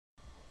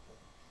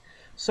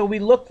So we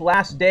looked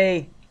last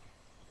day.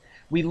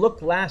 We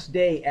looked last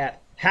day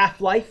at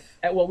half-life.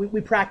 Well, we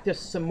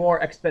practiced some more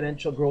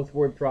exponential growth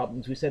word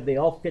problems. We said they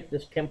all fit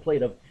this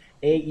template of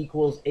a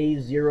equals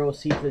a0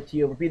 c to the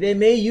t over p. They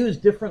may use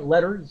different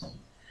letters.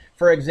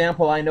 For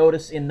example, I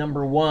notice in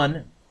number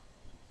 1,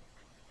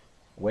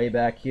 way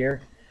back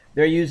here,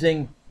 they're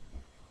using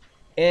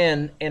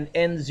n and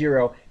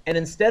n0. And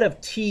instead of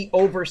t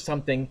over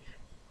something,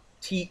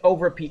 t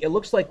over p, it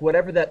looks like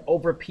whatever that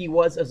over p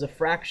was as a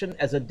fraction,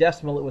 as a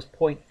decimal, it was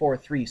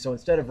 0.43. So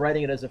instead of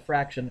writing it as a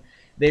fraction,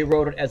 they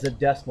wrote it as a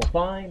decimal.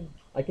 Fine,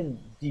 I can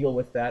deal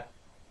with that.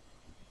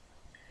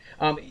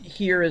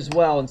 Here as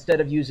well,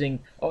 instead of using,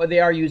 they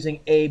are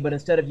using a, but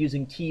instead of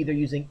using t, they're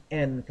using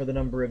n for the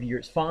number of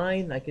years.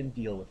 Fine, I can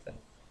deal with that.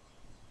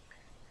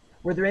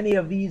 Were there any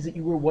of these that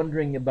you were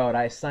wondering about?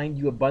 I assigned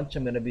you a bunch.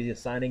 I'm going to be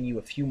assigning you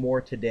a few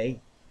more today.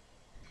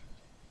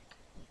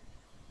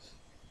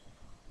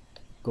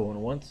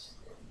 Going once.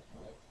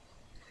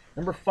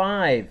 Number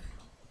 5.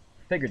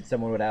 Figured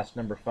someone would ask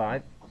number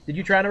 5. Did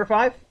you try number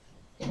 5?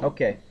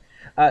 Okay.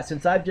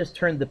 Since I've just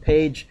turned the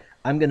page,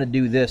 I'm going to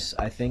do this,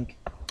 I think.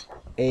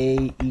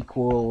 A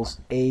equals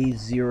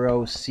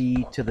A0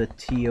 C to the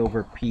T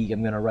over P.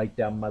 I'm going to write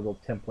down my little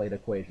template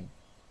equation.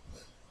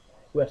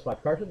 Who has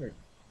 5? Carson? Or?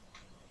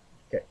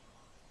 Okay.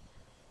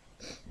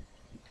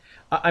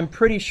 I'm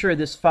pretty sure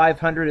this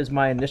 500 is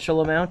my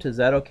initial amount. Is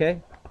that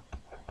okay?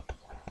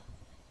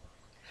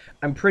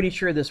 I'm pretty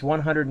sure this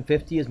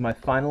 150 is my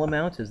final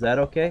amount. Is that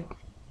okay?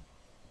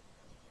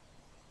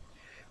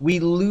 We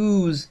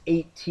lose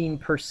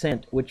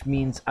 18%, which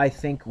means I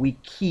think we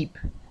keep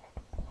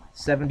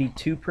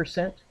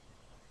 72%.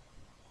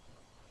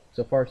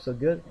 So far, so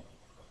good.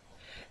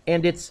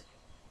 And it's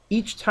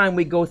each time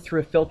we go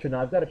through a filter.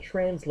 Now, I've got to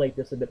translate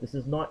this a bit. This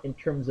is not in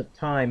terms of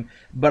time,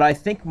 but I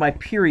think my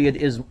period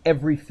is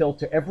every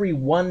filter. Every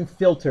one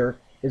filter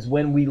is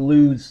when we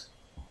lose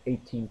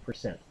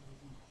 18%.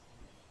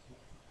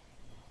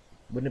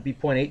 Wouldn't it be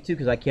 0.82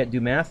 because I can't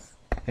do math?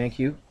 Thank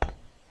you.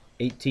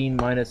 18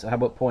 minus, how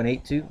about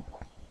 0.82?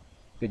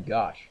 Good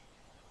gosh.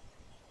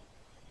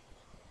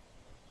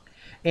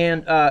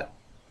 And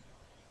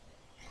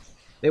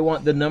they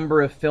want the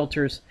number of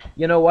filters.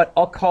 You know what?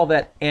 I'll call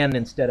that n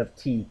instead of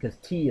t because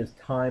t is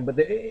time, but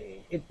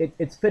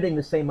it's fitting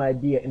the same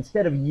idea.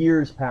 Instead of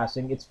years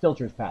passing, it's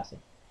filters passing.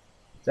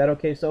 Is that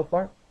okay so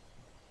far?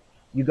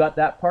 You got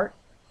that part?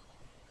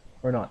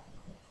 Or not?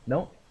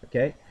 No?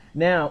 Okay.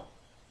 Now,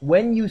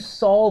 when you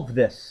solve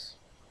this,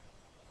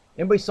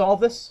 anybody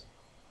solve this?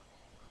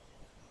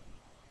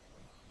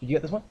 Did you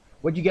get this one?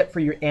 What did you get for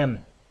your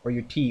n or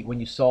your t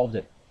when you solved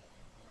it?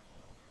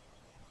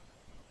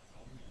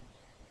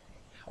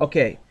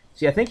 Okay,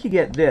 see, I think you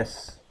get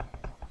this.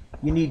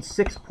 You need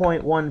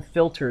 6.1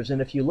 filters,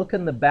 and if you look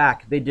in the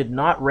back, they did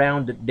not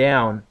round it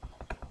down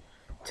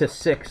to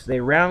 6. They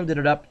rounded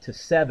it up to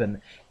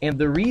 7, and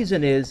the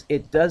reason is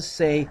it does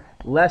say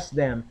less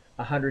than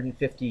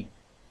 150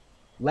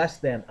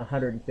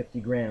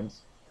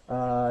 grams.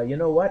 You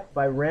know what? If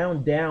I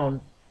round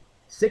down,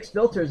 6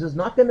 filters is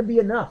not going to be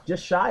enough,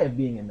 just shy of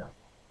being enough.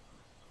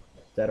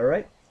 Is that all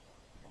right?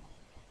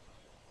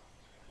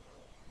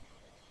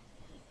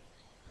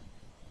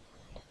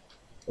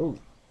 Oh,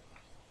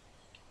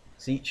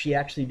 see, she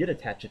actually did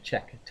attach a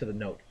check to the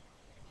note.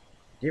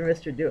 Dear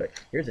Mr. Dueck,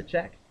 here's a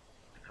check.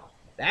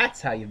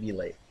 That's how you be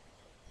late.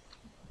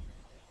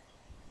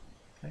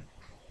 Okay.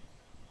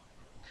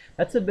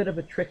 That's a bit of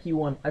a tricky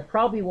one. I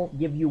probably won't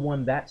give you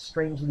one that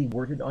strangely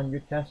worded on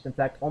your test. In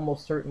fact,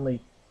 almost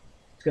certainly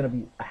it's going to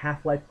be a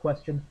half-life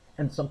question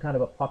and some kind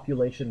of a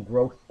population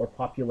growth or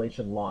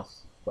population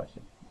loss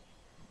question.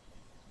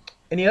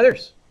 Any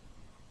others?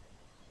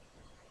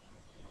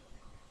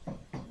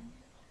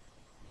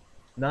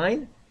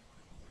 9?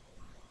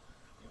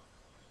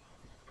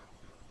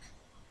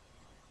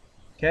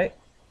 Okay.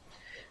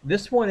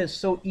 This one is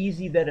so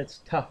easy that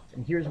it's tough,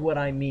 and here's what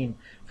I mean.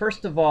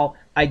 First of all,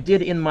 I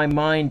did in my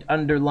mind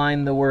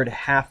underline the word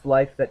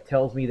half-life. That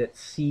tells me that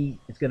C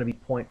is going to be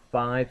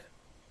 0.5.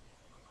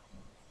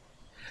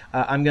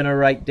 I'm going to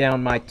write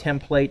down my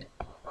template.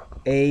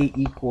 A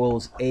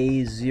equals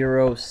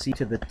A0 C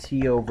to the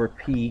T over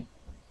P.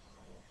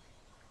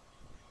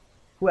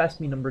 Who asked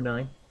me number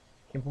 9?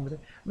 Came from over there.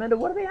 Amanda,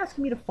 what are they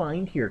asking me to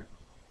find here?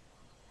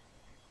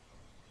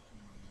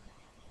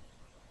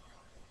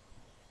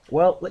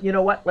 Well, you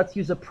know what? Let's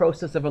use a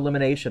process of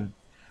elimination.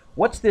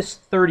 What's this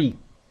 30?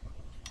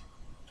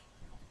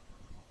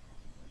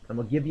 I'm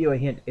going to give you a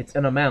hint. It's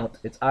an amount.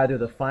 It's either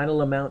the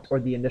final amount or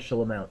the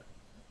initial amount.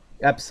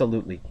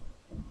 Absolutely.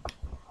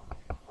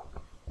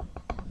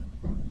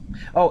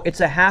 Oh, it's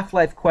a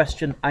half-life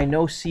question. I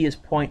know C is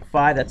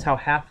 0.5. That's how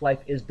half-life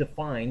is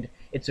defined.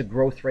 It's a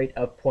growth rate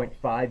of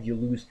 0.5. You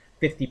lose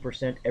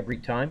 50% every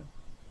time.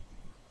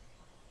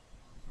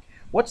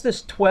 What's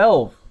this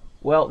 12?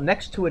 Well,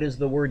 next to it is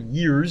the word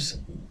years.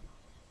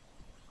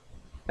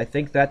 I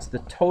think that's the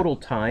total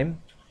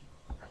time.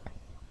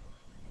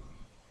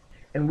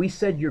 And we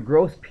said your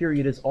growth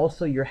period is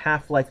also your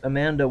half-life.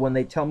 Amanda, when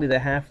they tell me the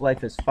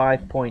half-life is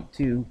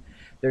 5.2,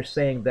 They're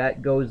saying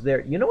that goes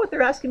there. You know what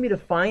they're asking me to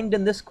find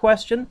in this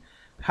question?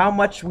 How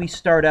much we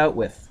start out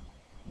with.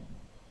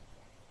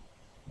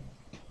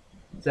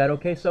 Is that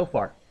okay so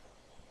far?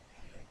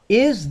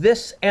 Is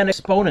this an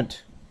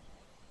exponent?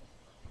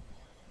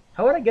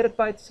 How would I get it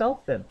by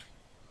itself then?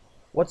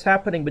 What's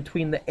happening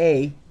between the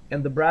A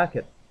and the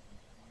bracket?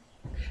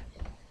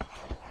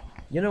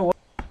 You know what?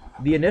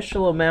 The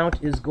initial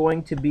amount is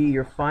going to be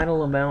your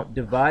final amount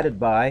divided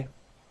by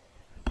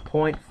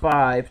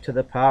 0.5 to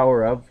the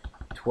power of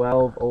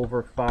 12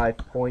 over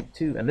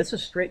 5.2. And this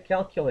is straight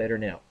calculator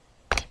now.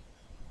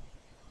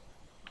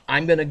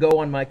 I'm going to go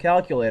on my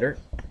calculator.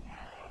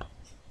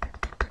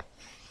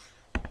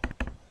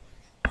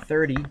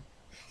 30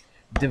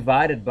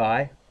 divided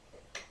by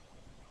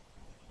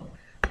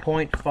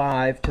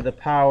 0.5 to the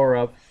power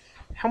of,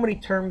 how many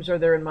terms are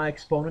there in my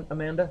exponent,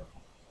 Amanda?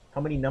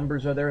 How many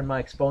numbers are there in my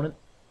exponent?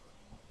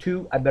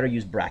 2. I better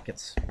use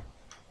brackets.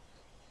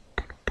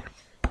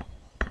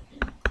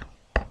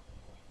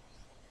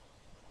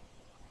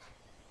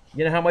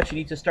 You know how much you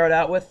need to start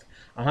out with?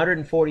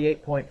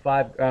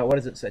 148.5, what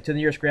does it say? To the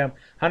nearest gram.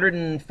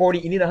 140,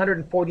 you need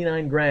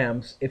 149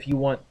 grams if you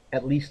want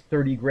at least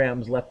 30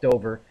 grams left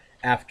over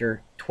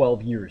after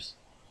 12 years.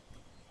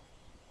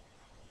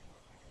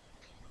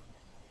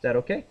 Is that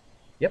okay?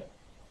 Yep.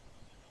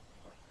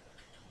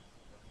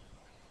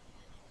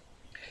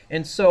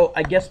 And so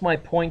I guess my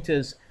point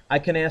is I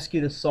can ask you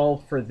to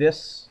solve for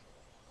this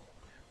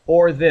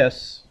or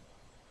this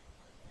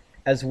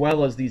as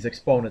well as these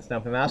exponents. Now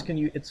if I'm asking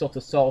you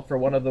to solve for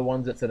one of the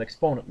ones that's an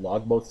exponent,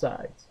 log both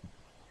sides.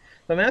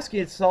 If I'm asking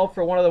you to solve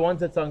for one of the ones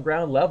that's on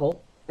ground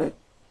level,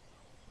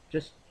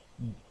 just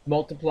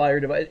multiply or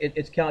divide.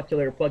 It's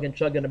calculator, plug and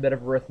chug, and a bit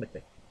of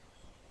arithmetic.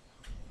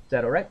 Is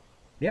that all right?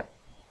 Yep.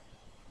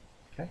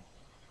 Okay.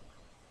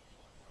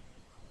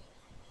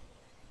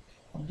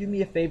 Do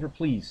me a favor,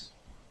 please.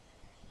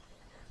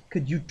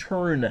 Could you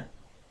turn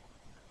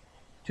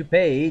to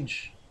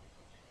page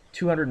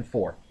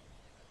 204?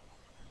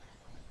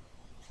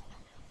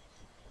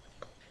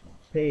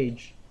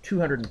 Page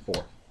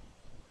 204.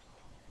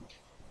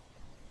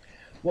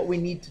 What we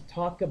need to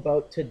talk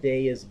about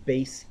today is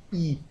base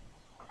E.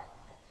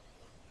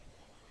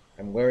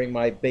 I'm wearing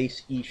my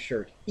base E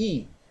shirt.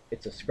 E,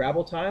 it's a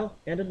Scrabble tile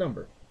and a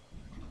number.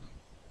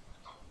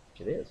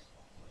 It is.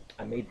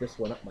 I made this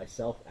one up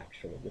myself,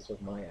 actually. This was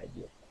my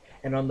idea.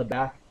 And on the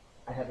back,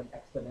 I have an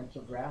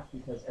exponential graph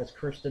because, as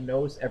Kirsten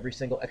knows, every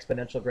single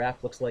exponential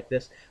graph looks like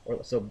this.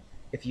 Or so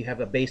if you have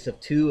a base of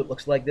 2, it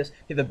looks like this.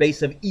 If you have a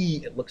base of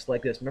E, it looks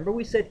like this. Remember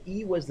we said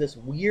E was this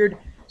weird,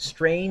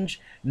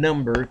 strange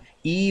number.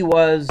 E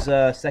was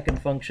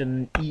second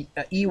function. E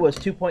was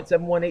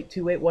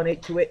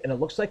 2.718281828, and it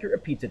looks like it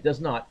repeats. It does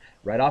not.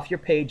 Right off your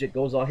page, it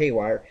goes all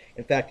haywire.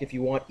 In fact, if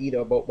you want E to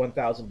about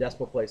 1,000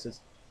 decimal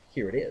places,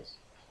 here it is.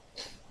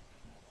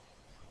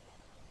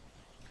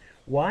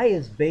 Why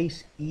is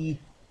base E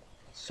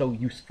so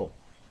useful?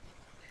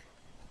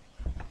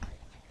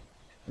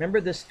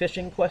 Remember this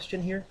fishing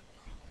question here?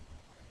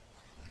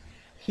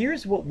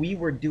 Here's what we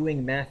were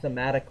doing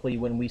mathematically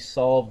when we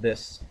solved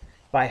this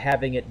by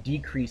having it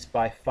decrease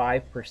by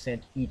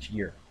 5% each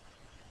year.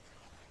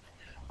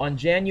 On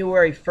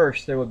January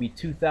 1st, there would be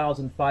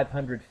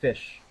 2,500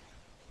 fish.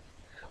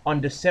 On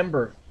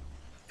December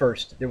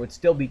 1st, there would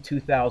still be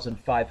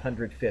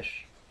 2,500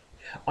 fish.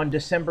 On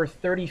December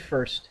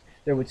 31st,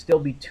 there would still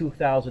be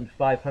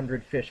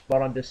 2,500 fish.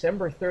 But on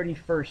December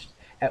 31st,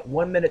 at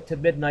 1 minute to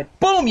midnight,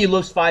 boom, you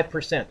lose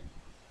 5%.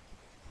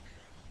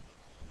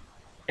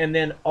 And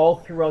then all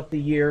throughout the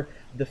year,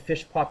 the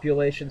fish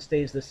population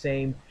stays the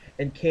same.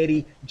 And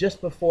Katie,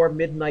 just before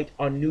midnight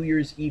on New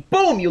Year's Eve,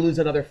 boom, you lose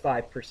another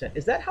 5%.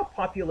 Is that how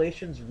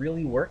populations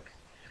really work?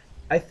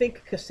 I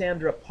think,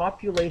 Cassandra,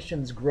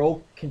 populations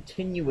grow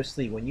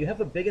continuously. When you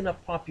have a big enough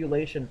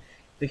population,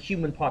 the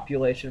human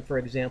population, for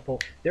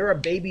example, there are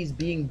babies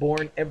being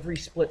born every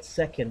split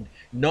second,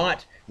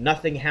 not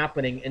nothing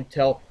happening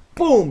until,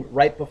 boom,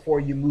 right before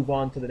you move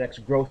on to the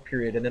next growth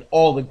period, and then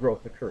all the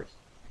growth occurs.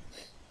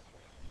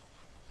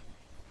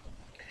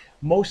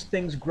 Most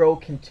things grow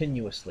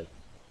continuously,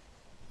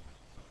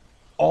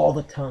 all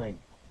the time.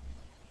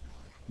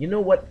 You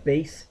know what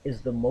base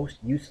is the most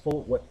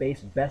useful, what base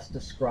best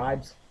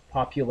describes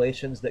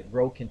populations that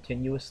grow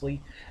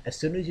continuously? As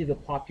soon as you have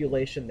a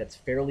population that's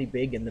fairly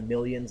big, in the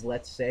millions,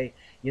 let's say,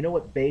 you know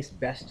what base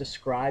best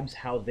describes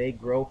how they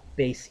grow?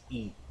 Base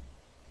E.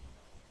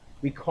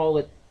 We call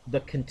it the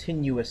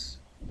continuous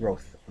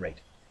growth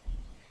rate.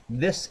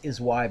 This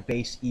is why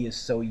base E is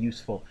so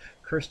useful.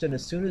 Kirsten,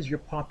 as soon as your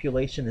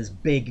population is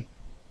big,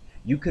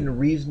 you can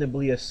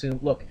reasonably assume,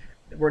 look,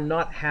 we're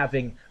not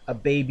having a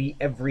baby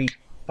every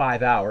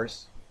 5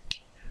 hours.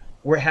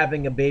 We're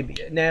having a baby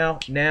now,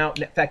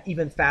 in fact,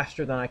 even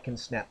faster than I can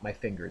snap my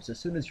fingers. As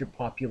soon as your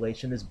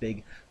population is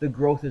big, the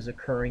growth is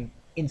occurring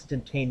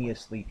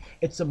instantaneously.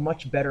 It's a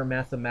much better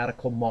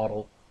mathematical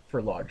model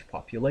for large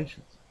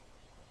populations.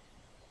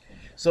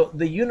 So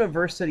the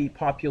university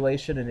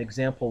population in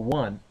example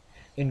 1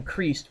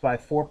 increased by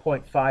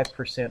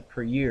 4.5%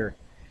 per year.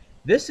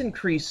 This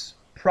increase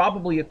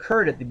probably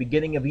occurred at the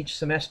beginning of each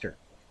semester.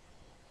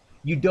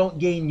 You don't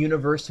gain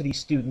university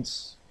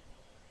students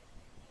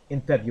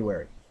in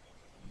February.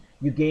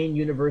 You gain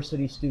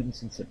university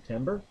students in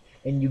September,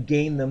 and you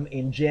gain them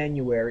in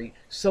January.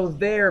 So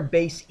their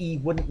base E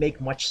wouldn't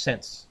make much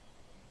sense.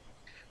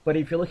 But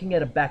if you're looking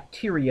at a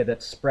bacteria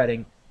that's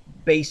spreading,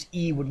 base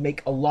E would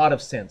make a lot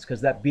of sense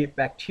because that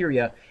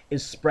bacteria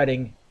is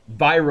spreading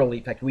virally.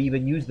 In fact, we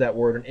even use that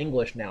word in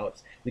English now.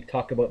 We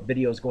talk about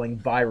videos going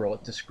viral.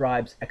 It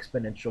describes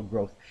exponential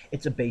growth.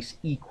 It's a base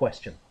E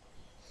question.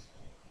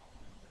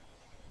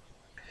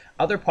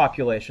 Other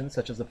populations,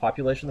 such as the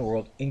population of the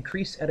world,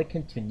 increase at a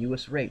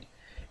continuous rate.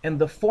 And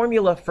the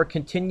formula for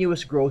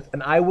continuous growth,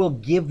 and I will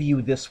give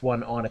you this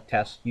one on a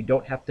test, you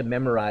don't have to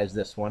memorize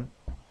this one,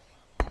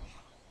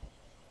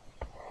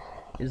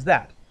 is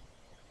that.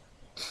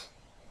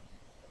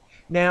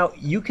 Now,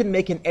 you can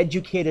make an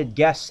educated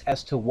guess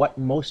as to what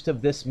most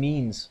of this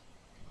means.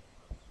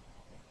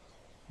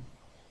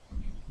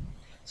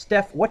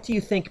 Steph, what do you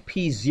think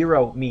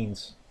P0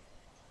 means?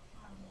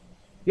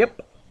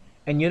 Yep.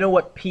 And you know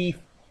what P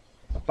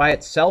by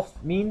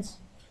itself means?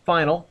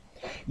 Final.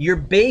 Your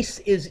base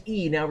is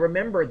E. Now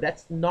remember,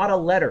 that's not a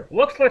letter.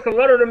 Looks like a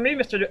letter to me,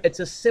 Mr. It's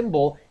a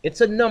symbol.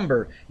 It's a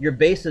number. Your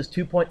base is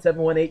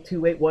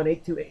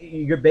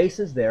 2.718281828. Your base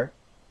is there.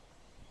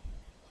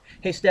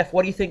 Hey, Steph,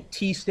 what do you think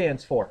T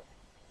stands for?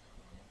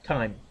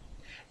 Time.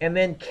 And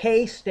then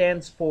K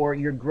stands for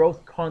your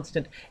growth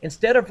constant.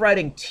 Instead of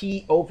writing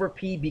T over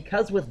P,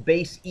 because with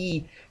base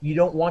E, you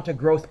don't want a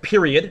growth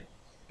period,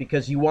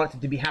 because you want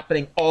it to be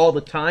happening all the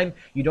time.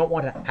 You don't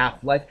want a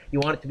half-life. You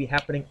want it to be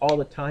happening all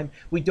the time.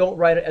 We don't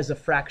write it as a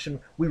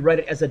fraction. We write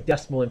it as a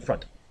decimal in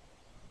front.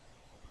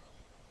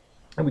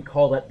 And we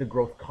call that the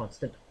growth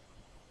constant.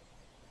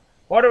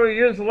 Why do we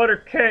use the letter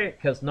K?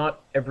 Because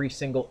not every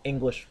single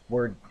English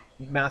word,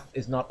 math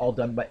is not all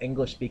done by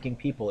English-speaking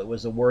people. It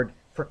was a word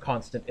for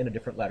constant in a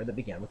different letter that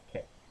began with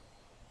K.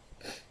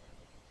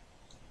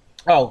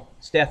 Oh,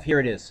 Steph, here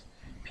it is.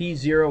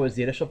 P0 is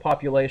the initial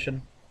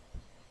population.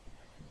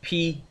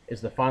 P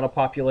is the final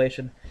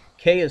population.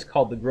 K is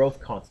called the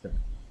growth constant.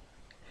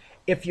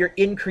 If you're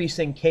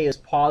increasing, K is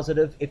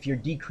positive. If you're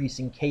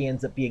decreasing, K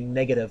ends up being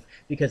negative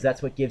because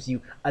that's what gives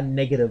you a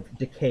negative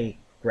decay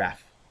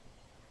graph.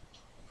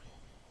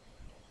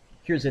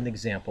 Here's an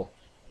example.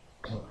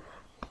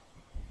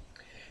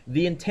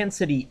 The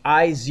intensity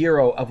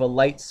I0 of a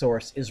light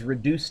source is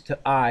reduced to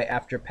I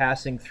after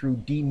passing through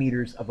d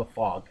meters of a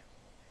fog.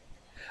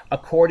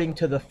 According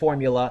to the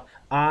formula,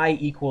 I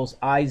equals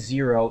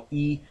I0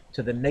 e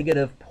to the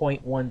negative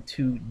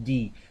 0.12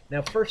 d.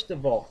 Now, first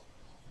of all,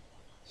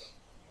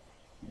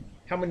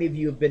 how many of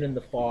you have been in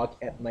the fog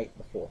at night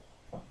before?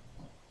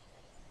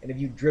 And have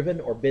you driven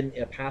or been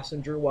a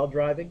passenger while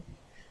driving?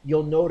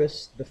 You'll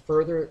notice the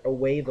further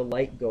away the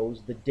light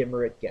goes, the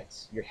dimmer it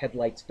gets. Your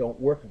headlights don't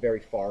work very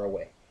far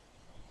away.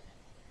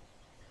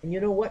 And you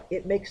know what?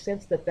 It makes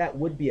sense that that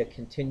would be a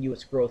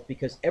continuous growth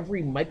because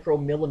every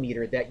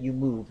micromillimeter that you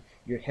move,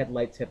 your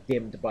headlights have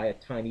dimmed by a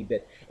tiny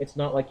bit. It's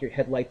not like your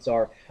headlights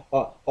are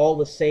all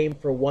the same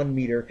for 1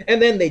 meter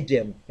and then they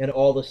dim, and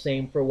all the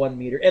same for 1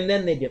 meter and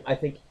then they dim. I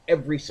think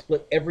every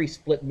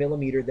split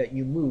millimeter that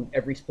you move,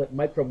 every split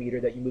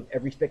micrometer that you move,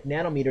 every split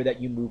nanometer that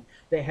you move,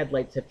 the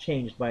headlights have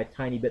changed by a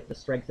tiny bit. The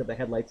strength of the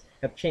headlights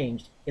have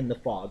changed in the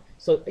fog.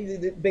 So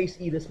base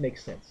E, this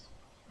makes sense.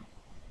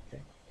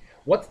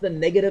 What's the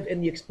negative in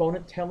the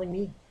exponent telling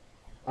me?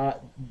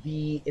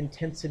 The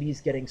intensity is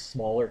getting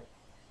smaller.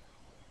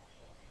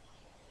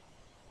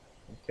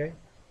 Okay.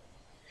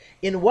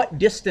 In what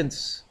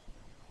distance?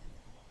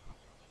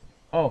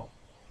 Oh,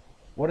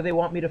 what do they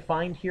want me to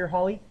find here,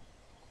 Holly?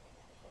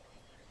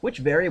 Which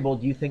variable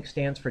do you think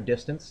stands for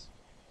distance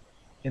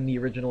in the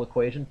original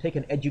equation? Take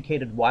an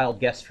educated wild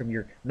guess from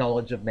your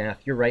knowledge of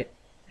math. You're right.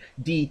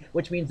 D,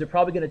 which means they're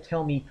probably going to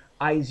tell me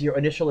I0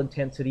 initial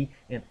intensity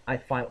and I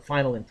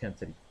final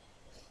intensity.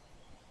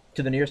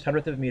 To the nearest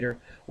hundredth of a meter,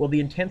 will the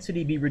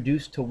intensity be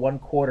reduced to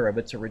 1/4 of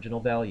its original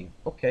value?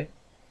 Okay.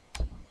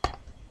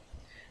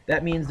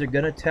 That means they're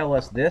going to tell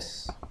us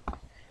this,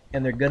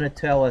 and they're going to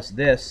tell us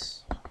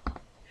this.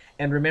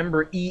 And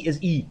remember, E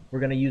is E. We're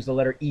going to use the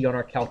letter E on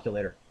our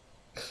calculator.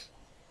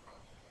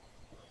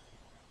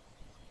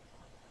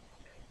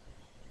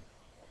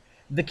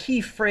 The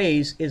key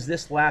phrase is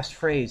this last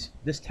phrase.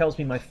 This tells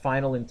me my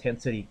final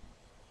intensity.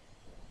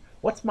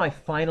 What's my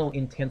final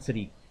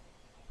intensity?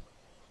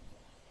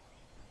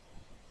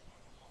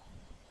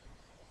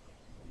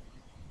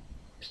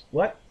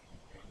 What?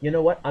 You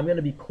know what? I'm going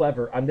to be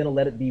clever. I'm going to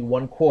let it be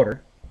 1/4,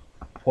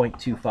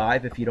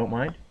 0.25, if you don't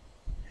mind.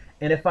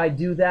 And if I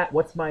do that,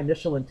 what's my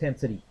initial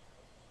intensity?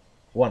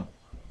 1.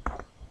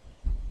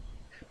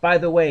 By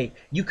the way,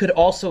 you could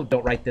also,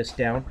 don't write this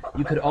down,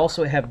 you could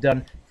also have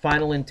done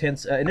final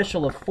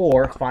initial of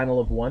 4, final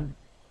of 1.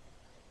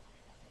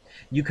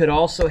 You could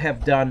also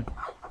have done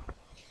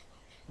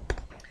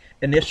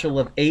initial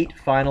of 8,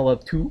 final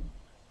of 2.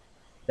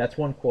 That's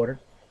 1/4.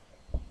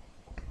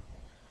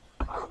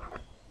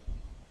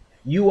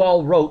 You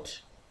all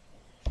wrote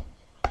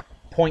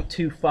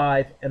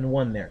 0.25 and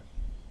 1 there.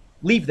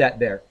 Leave that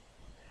there.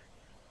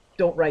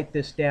 don't write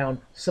this down.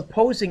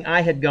 Supposing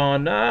I had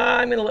gone,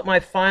 I'm going to let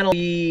my final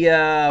be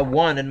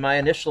 1 and my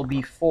initial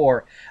be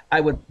 4.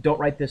 Don't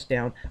write this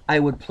down. I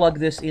would plug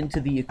this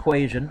into the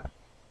equation.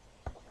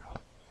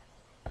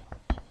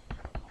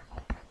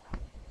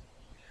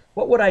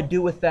 What would I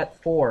do with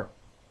that 4?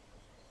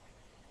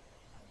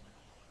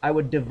 I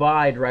would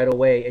divide right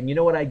away. And you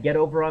know what I get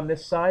over on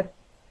this side?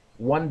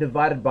 1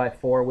 divided by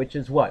 4, which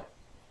is what?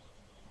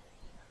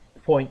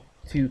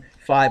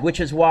 0.25, which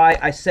is why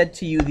I said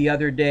to you the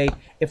other day,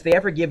 if they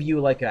ever give you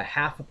like a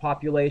half a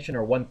population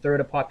or 1/3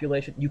 a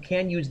population, you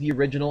can use the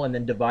original and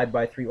then divide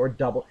by 3 or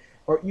double.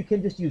 Or you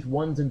can just use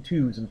 1s and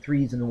 2s and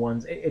 3s and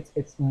 1s.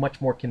 It's much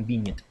more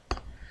convenient.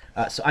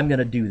 So I'm going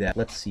to do that.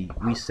 Let's see.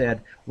 We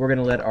said we're going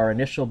to let our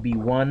initial be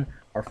 1,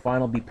 our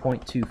final be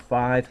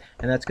 0.25,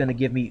 and that's going to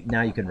give me,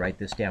 now you can write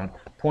this down,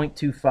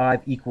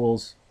 0.25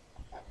 equals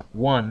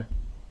 1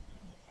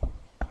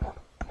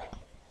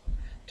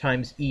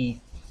 times e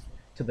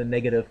to the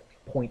negative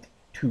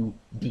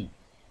 0.2d.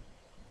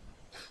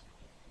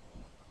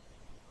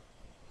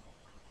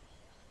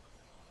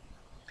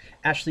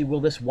 Ashley, will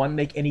this 1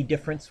 make any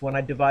difference when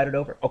I divide it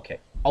over? Okay,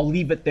 I'll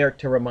leave it there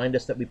to remind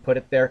us that we put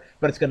it there,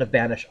 but it's going to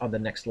vanish on the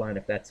next line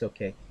if that's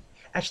okay.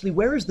 Ashley,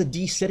 where is the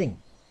d sitting?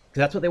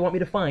 Because that's what they want me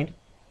to find.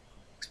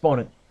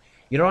 Exponent.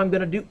 You know what I'm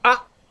going to do?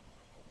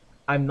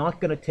 I'm not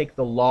going to take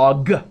the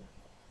log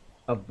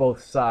of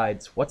both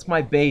sides. What's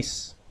my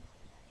base?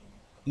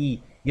 E.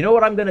 You know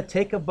what I'm going to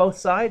take of both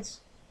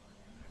sides?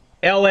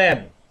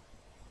 ln.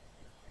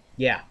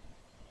 Yeah,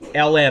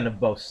 ln of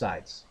both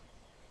sides,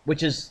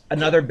 which is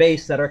another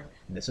base that are,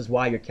 and this is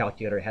why your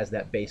calculator has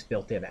that base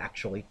built in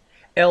actually,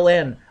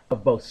 ln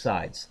of both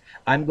sides.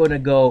 I'm going to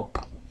go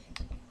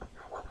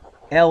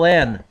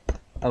ln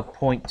of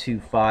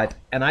 0.25,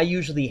 and I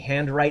usually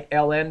handwrite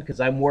ln because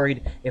I'm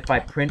worried if I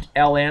print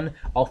ln,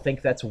 I'll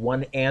think that's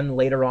 1n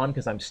later on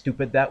because I'm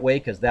stupid that way,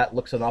 because that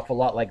looks an awful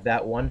lot like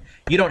that one.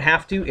 You don't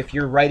have to if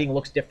your writing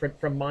looks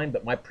different from mine,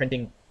 but my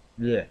printing,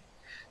 bleh.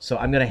 So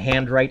I'm going to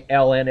handwrite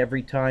ln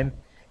every time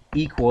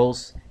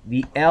equals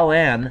the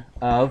ln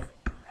of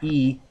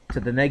e to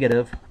the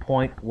negative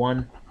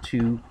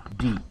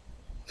 0.12d.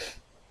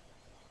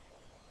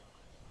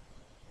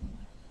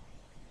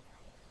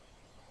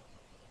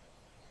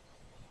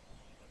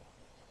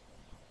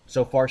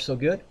 So far, so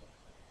good.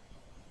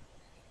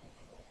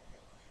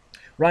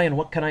 Ryan,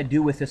 what can I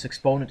do with this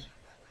exponent?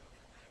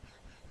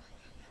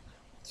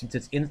 Since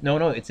it's in,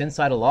 no, it's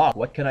inside a log.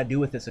 What can I do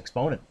with this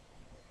exponent?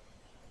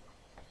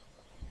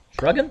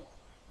 Shrugging?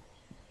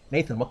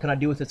 Nathan, what can I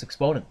do with this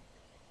exponent?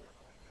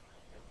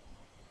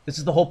 This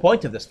is the whole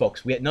point of this,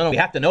 folks. We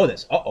have to know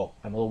this. Uh-oh,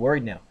 I'm a little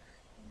worried now.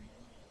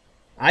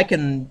 I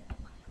can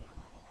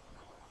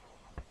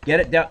get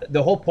it down.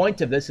 The whole point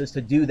of this is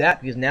to do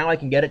that because now I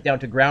can get it down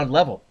to ground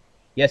level.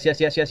 Yes, yes,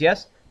 yes, yes,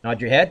 yes. Nod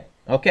your head.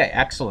 Okay,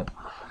 excellent.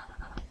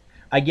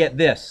 I get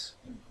this.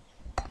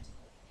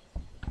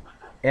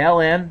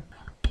 ln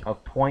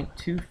of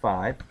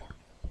 0.25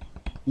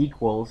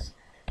 equals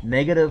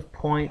negative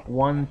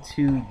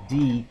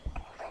 0.12d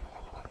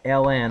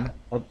ln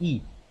of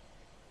e.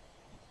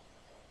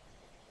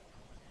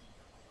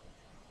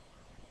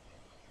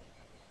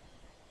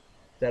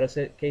 Is that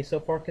okay so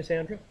far,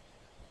 Cassandra?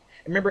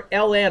 Remember,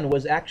 ln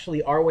was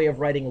actually our way of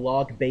writing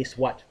log base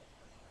what?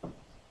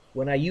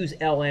 When I use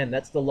ln,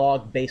 that's the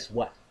log base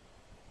what?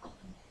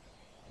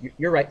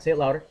 You're right. Say it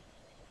louder.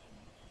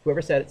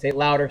 Whoever said it, say it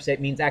louder. Say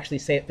it means actually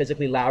say it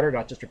physically louder,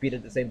 not just repeat it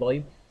at the same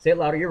volume. Say it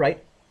louder. You're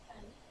right.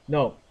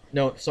 No,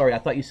 sorry. I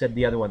thought you said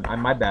the other one.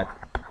 My bad.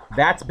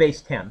 That's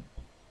base 10.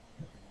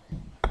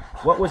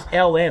 What was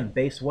ln?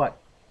 Base what?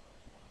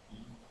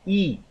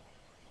 E.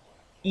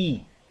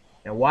 E.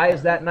 Now, why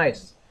is that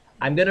nice?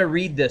 I'm going to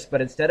read this,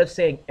 but instead of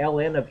saying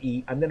ln of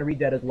e, I'm going to read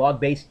that as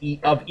log base e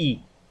of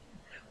e.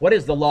 What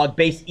is the log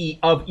base e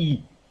of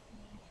e?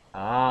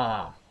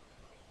 Ah.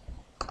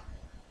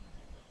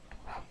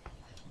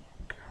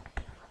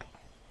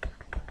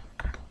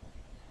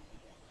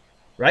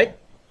 Right?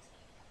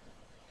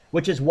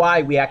 Which is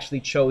why we actually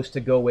chose to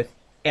go with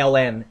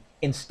ln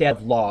instead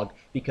of log,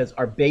 because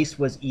our base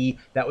was e,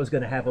 that was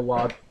going to have a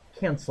log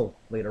cancel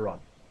later on.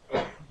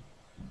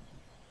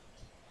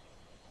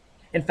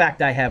 In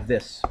fact, I have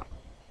this.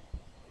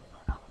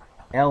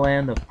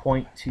 ln of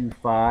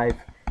 0.25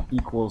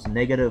 equals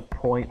negative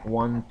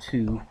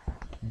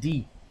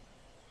 0.12d.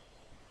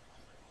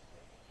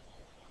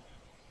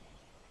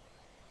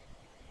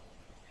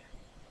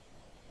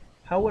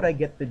 How would I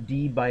get the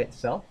d by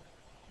itself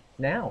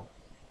now?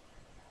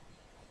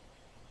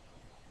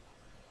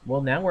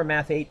 Well, now we're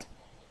math 8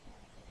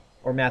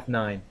 or math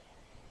 9.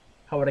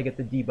 How would I get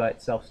the d by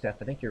itself, Steph?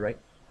 I think you're right.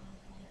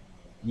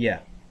 Yeah.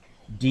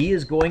 D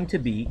is going to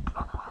be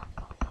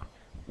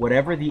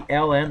whatever the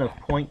ln of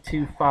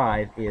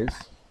 0.25 is,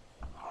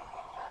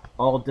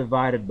 all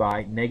divided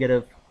by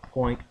negative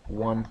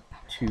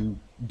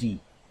 0.12d.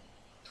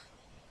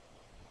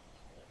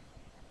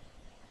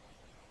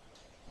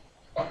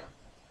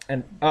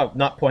 And, oh,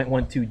 not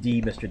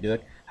 0.12d, Mr.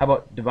 Dueck. How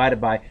about divided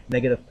by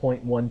negative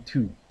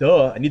 0.12?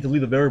 Duh, I need to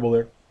leave a variable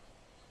there.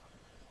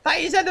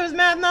 Thought you said there was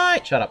math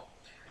 9. Shut up.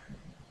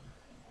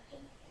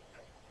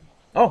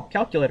 Oh,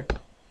 calculator.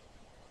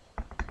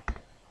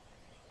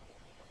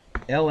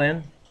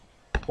 ln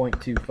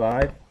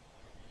 0.25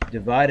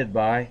 divided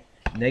by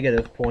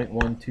negative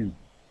 0.12.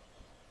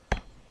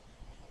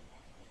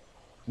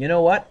 You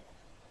know what?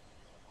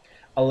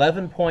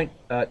 11 point,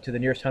 to the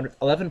nearest 100,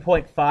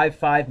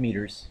 11.55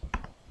 meters.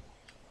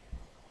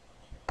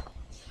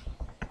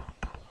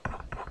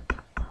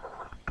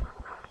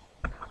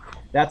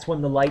 That's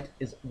when the light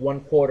is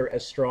 1/4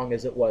 as strong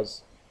as it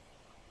was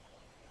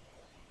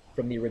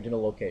from the original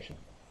location.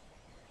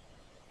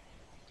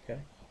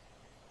 Okay.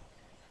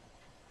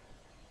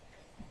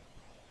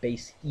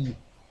 Base E.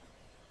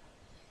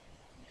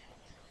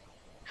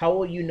 How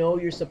will you know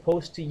you're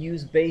supposed to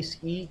use base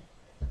E?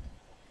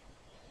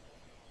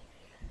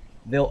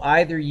 They'll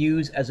either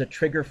use as a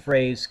trigger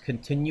phrase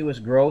continuous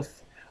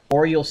growth,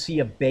 or you'll see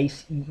a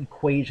base E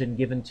equation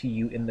given to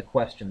you in the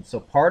question. So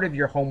part of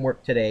your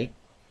homework today,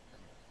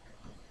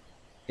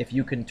 if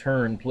you can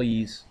turn,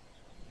 please,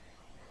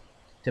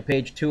 to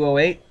page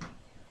 208.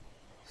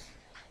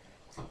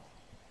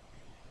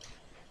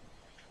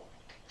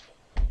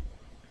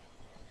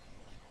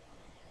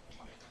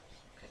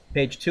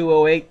 Page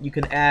 208, you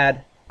can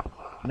add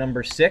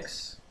number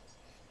 6.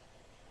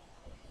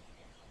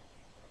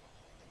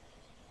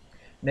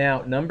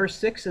 Now, number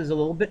 6 is a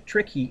little bit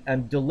tricky.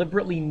 I'm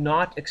deliberately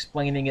not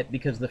explaining it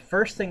because the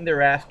first thing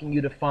they're asking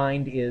you to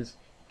find is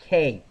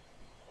K.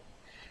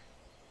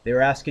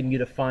 They're asking you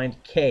to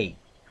find K.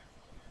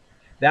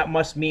 That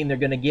must mean they're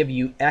going to give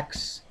you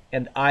X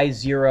and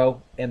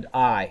I0 and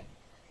I.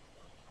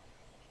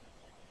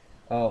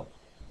 Oh,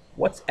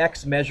 what's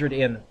X measured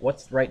in?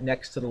 What's right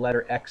next to the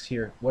letter X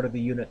here? What are the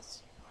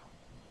units?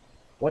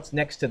 What's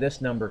next to this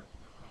number?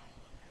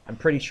 I'm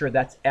pretty sure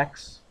that's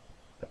X.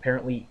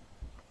 Apparently,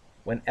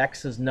 when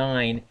X is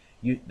 9,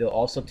 they'll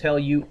also tell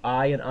you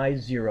I and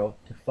I0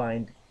 to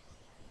find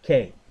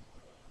K.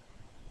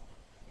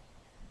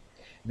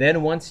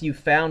 Then once you've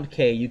found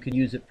K, you can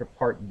use it for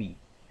part B.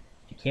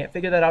 If you can't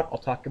figure that out, I'll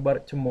talk about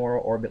it tomorrow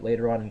or a bit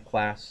later on in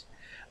class.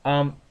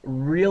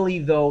 Really,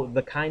 though,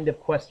 the kind of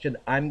question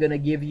I'm going to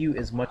give you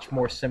is much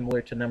more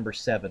similar to number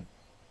 7.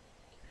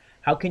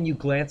 How can you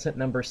glance at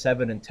number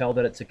 7 and tell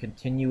that it's a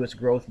continuous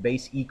growth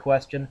base E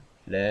question?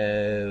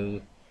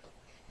 Hello.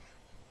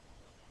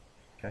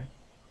 Okay.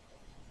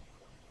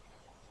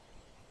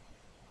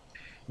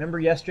 Remember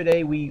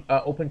yesterday we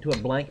opened to a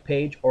blank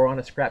page or on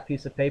a scrap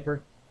piece of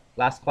paper?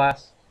 Last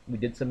class, we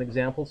did some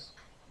examples.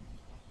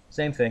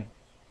 Same thing,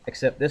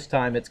 except this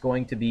time it's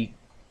going to be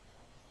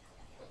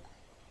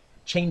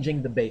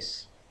changing the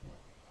base.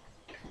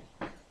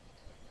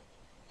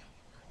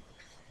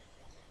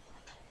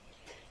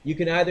 You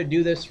can either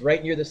do this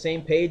right near the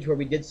same page where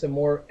we did some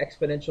more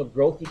exponential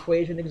growth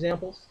equation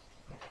examples,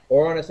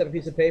 or on a separate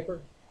piece of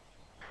paper.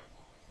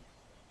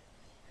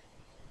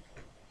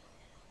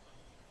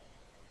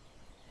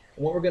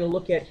 And what we're going to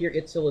look at here,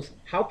 Itzel, is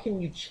how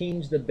can you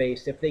change the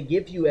base? If they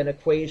give you an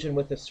equation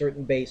with a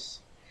certain base,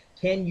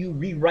 can you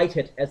rewrite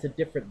it as a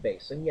different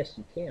base? And yes,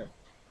 you can.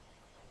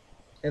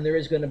 And there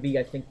is going to be,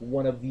 I think,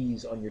 one of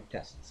these on your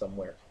test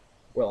somewhere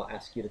where I'll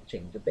ask you to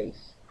change a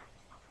base.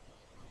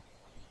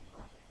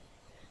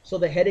 So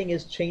the heading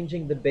is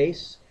changing the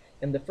base,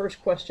 and the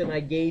first question I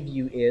gave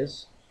you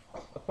is,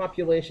 a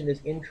population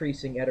is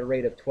increasing at a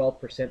rate of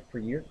 12% per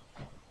year.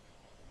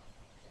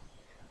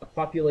 A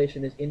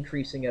population is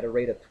increasing at a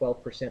rate of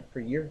 12%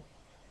 per year.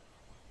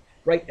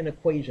 Write an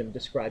equation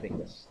describing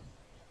this.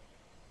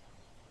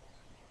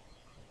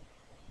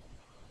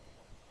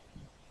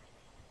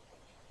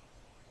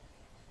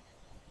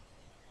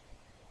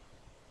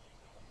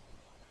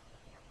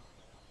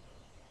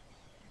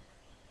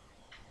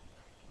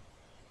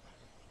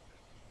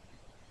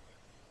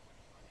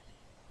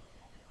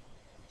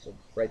 So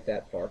write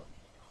that part.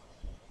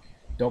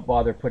 Don't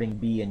bother putting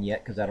B in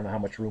yet because I don't know how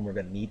much room we're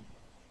going to need.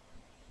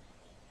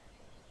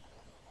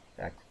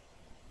 In fact,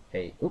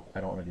 hey, oop,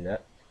 I don't want to do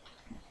that.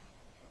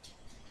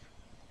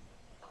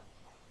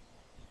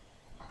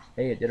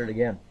 Hey, it did it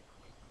again.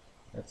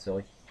 That's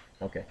silly.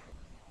 Okay.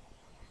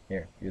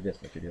 Here, do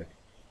this, what you do.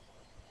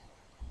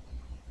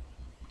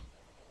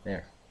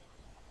 There.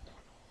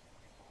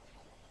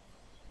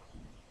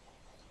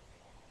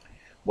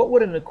 What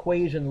would an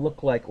equation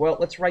look like? Well,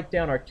 let's write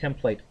down our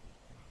template.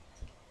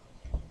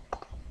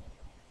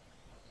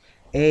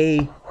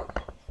 A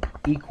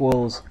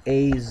equals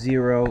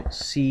A0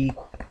 C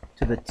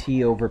to the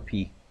T over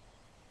P.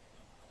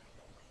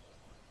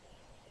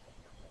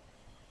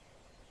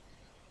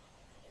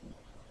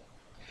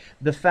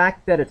 The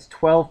fact that it's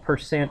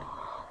 12%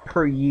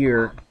 per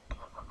year,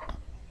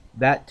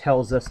 that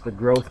tells us the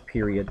growth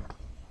period.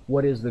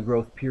 What is the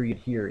growth period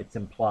here? It's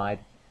implied.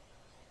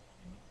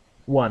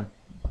 1.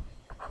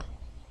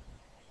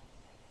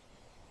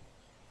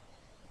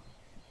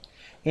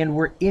 And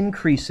we're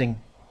increasing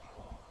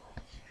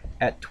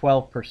at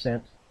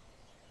 12%.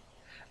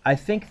 I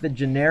think the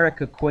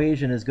generic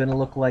equation is going to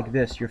look like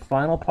this. Your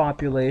final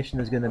population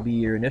is going to be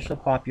your initial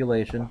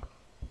population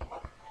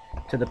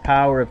to the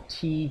power of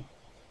T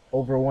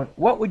over 1.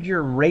 What would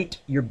your rate,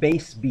 your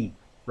base be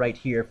right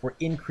here if we're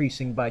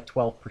increasing by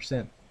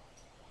 12%?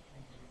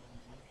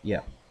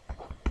 Yeah.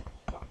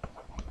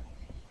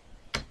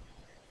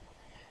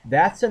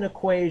 That's an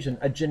equation,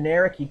 a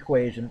generic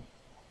equation.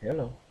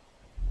 Hello.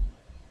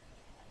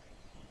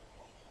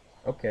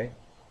 Okay.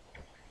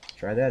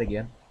 Try that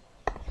again.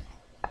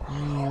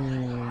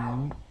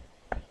 Move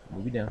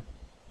it down.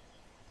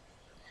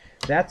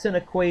 That's an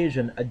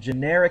equation, a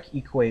generic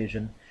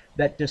equation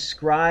that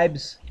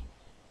describes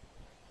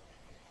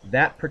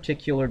that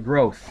particular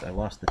growth. I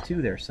lost the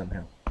 2 there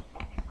somehow.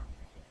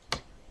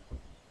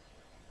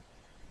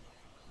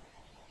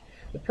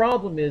 The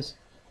problem is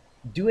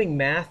doing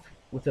math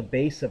with a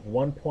base of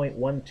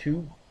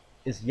 1.12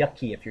 is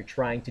yucky if you're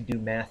trying to do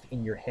math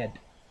in your head.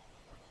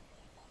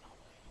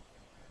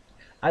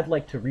 I'd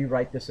like to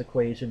rewrite this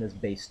equation as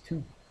base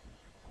 2.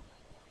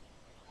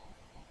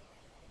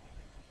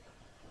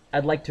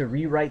 I'd like to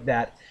rewrite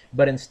that,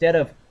 but instead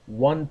of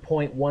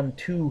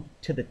 1.12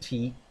 to the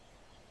t,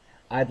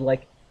 I'd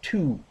like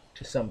 2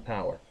 to some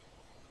power.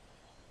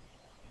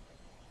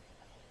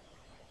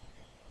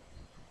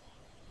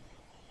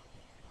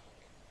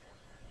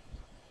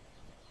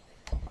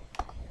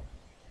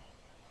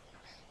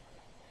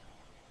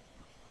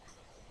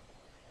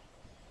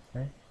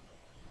 Okay.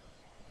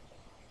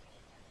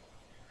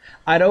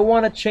 I don't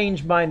want to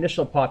change my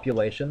initial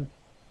population.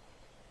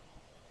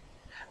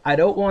 I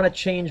don't want to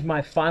change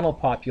my final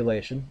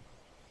population.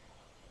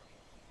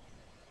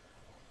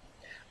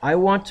 I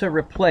want to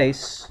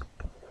replace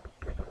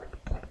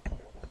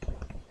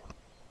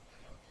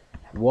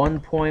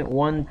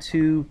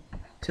 1.12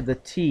 to the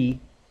t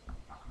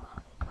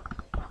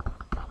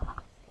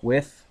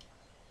with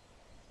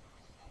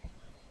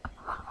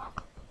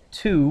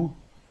 2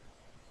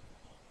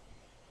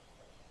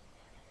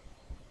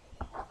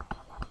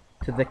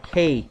 to the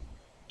kt.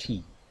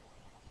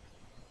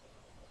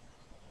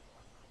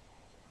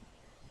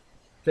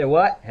 Say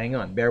what? Hang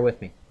on, bear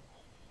with me.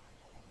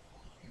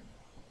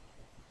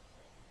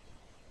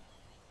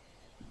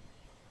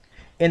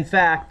 In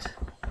fact,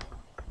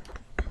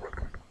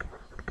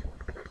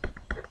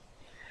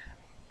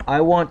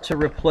 I want to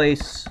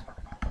replace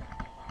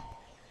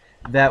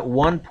that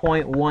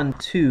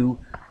 1.12,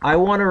 I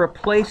want to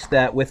replace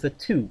that with a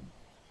 2.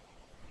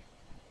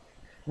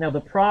 Now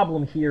the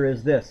problem here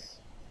is this.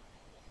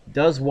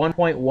 Does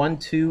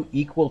 1.12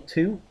 equal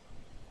 2?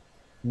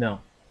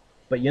 No.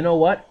 But you know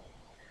what?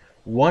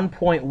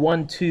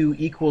 1.12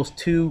 equals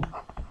 2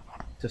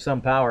 to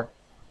some power.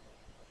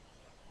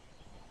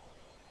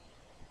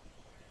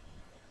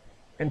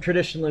 And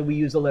traditionally we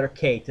use the letter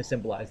k to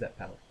symbolize that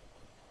power.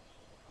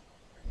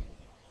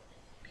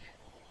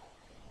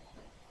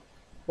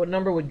 What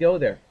number would go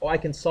there? Oh, I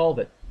can solve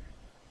it.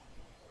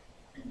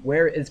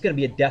 Where it's going to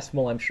be a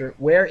decimal, I'm sure.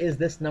 Where is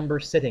this number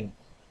sitting?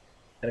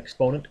 An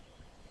exponent?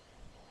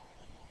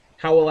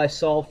 How will I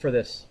solve for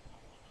this?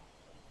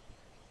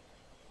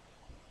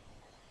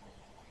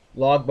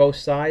 Log both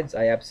sides,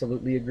 I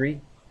absolutely agree.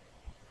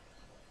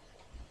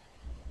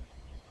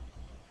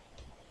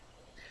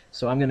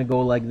 So I'm going to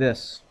go like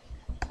this.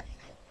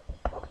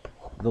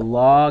 The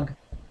log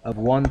of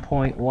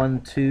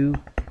 1.12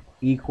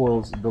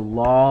 equals the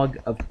log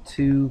of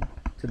 2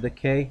 to the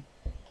k.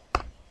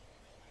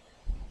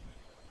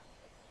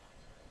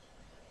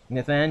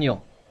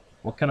 Nathaniel,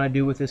 what can I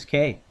do with this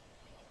k?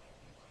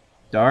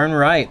 Darn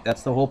right,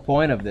 that's the whole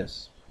point of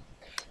this.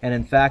 And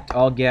in fact,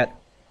 I'll get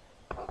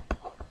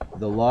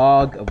the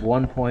log of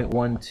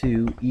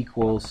 1.12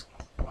 equals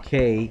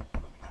k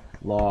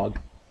log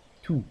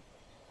 2.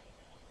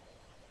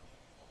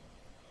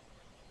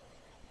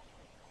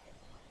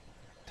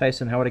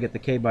 Tyson, how would I get the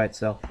k by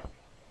itself?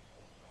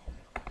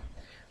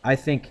 I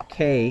think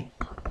k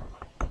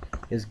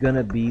is going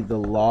to be the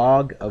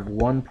log of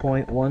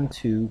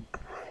 1.12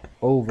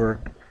 over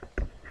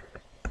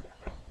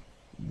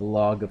the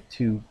log of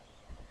 2.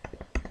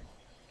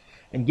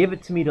 And give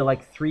it to me to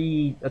like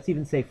 3, let's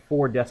even say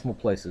 4 decimal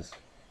places.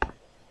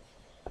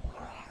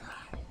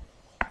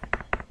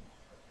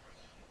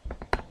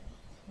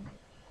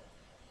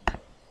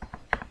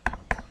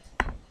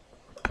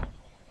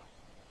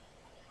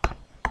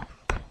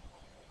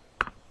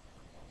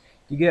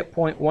 You get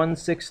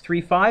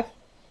 0.1635.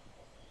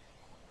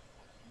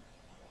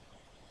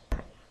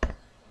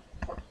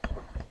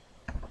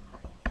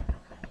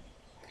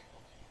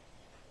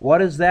 What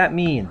does that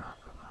mean?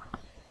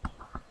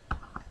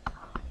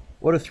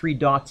 What do 3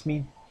 dots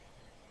mean?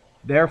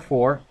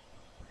 Therefore,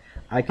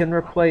 I can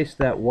replace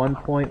that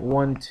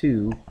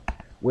 1.12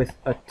 with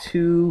a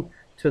 2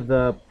 to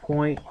the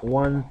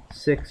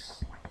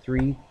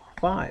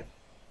 0.1635.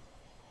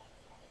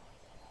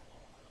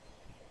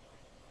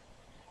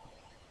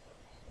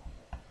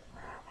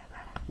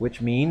 Which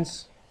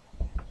means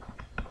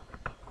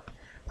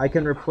I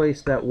can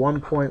replace that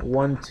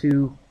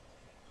 1.12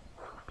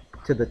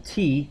 to the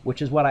t,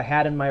 which is what I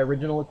had in my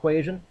original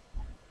equation,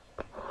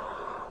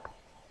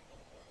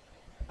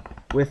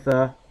 with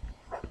a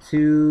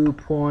 2 to the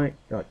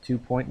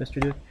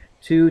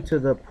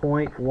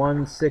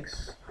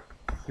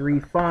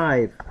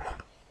 0.1635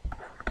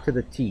 to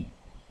the t.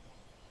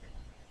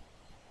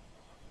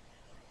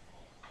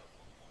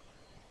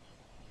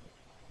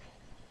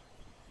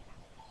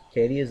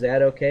 Katie, is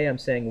that okay? I'm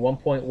saying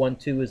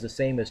 1.12 is the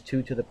same as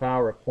 2 to the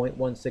power of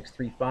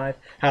 0.1635.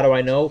 How do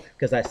I know?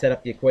 Because I set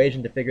up the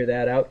equation to figure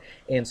that out.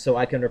 And so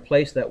I can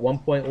replace that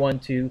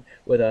 1.12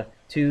 with a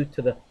 2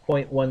 to the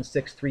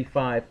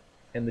 0.1635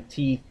 and the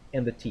t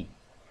and the t.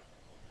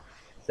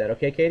 Is that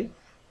okay, Katie?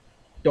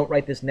 Don't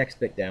write this next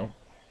bit down.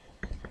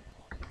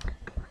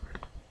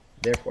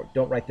 Therefore,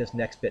 don't write this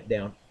next bit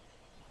down.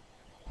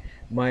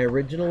 My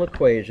original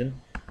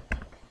equation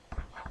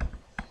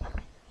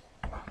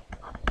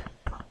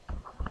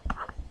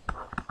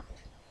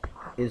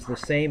is the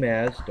same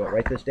as, don't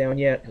write this down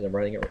yet because I'm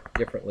writing it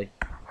differently.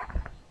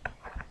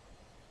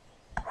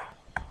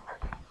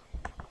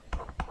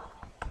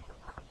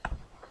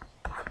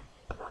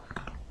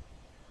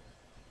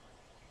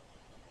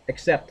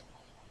 Except,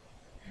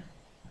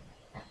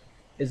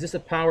 is this a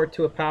power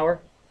to a power?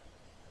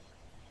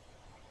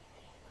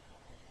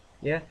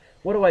 Yeah?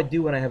 What do I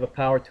do when I have a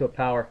power to a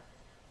power?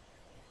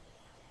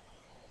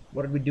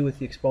 What did we do with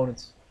the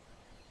exponents?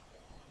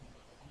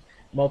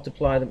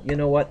 Multiply them. You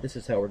know what? This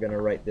is how we're going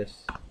to write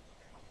this.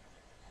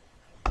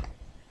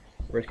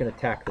 We're just going to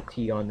tack the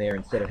t on there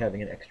instead of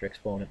having an extra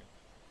exponent.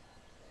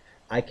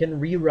 I can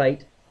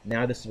rewrite,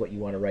 now this is what you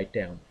want to write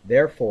down.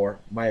 Therefore,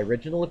 my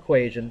original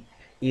equation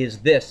is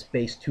this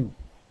base 2.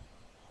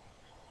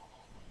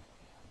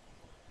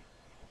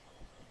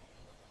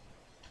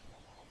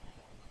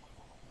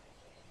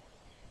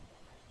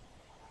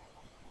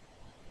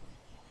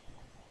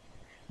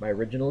 My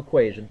original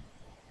equation,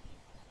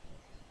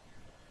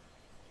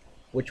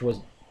 which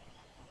was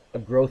a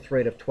growth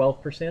rate of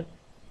 12%,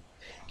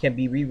 can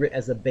be rewritten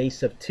as a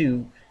base of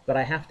 2, but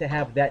I have to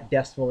have that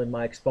decimal in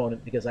my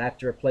exponent because I have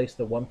to replace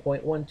the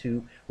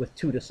 1.12 with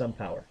 2 to some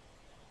power.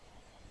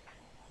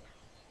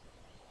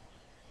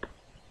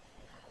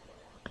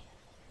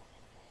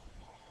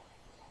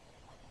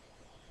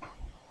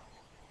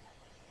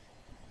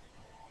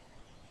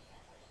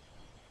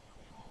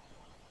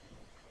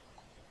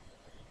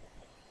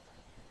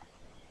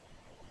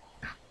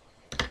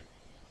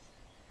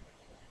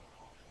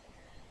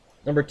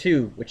 Number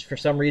 2, which for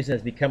some reason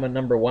has become a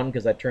number 1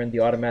 because I turned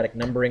the automatic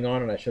numbering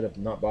on and I should have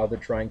not bothered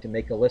trying to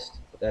make a list,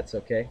 but that's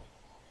okay.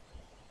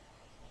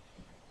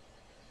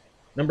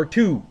 Number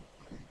 2.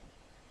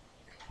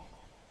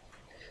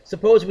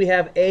 Suppose we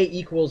have A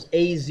equals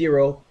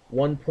A0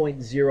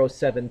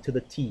 1.07 to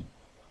the t.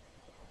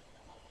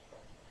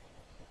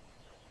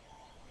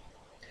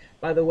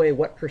 By the way,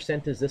 what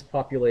percent is this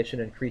population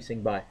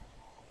increasing by?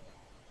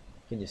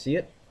 Can you see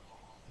it?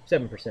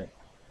 7%.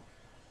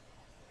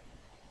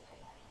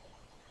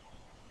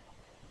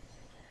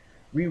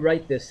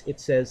 Rewrite this, it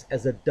says,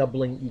 as a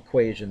doubling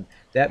equation.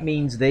 That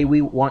means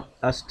we want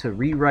us to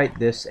rewrite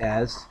this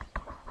as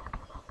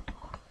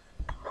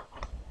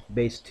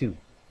base 2.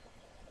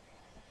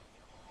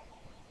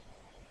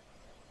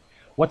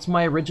 What's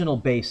my original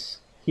base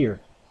here?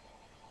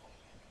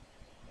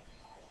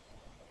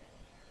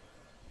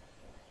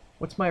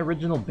 What's my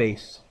original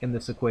base in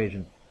this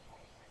equation?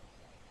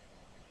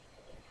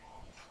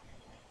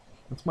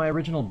 What's my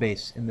original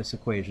base in this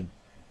equation?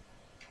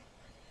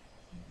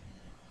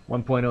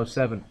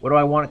 1.07. What do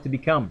I want it to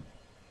become?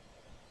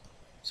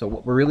 So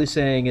what we're really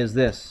saying is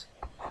this.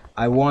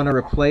 I want to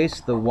replace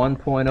the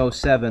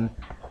 1.07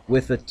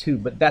 with a 2,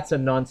 but that's a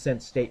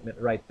nonsense statement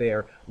right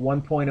there.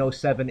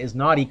 1.07 is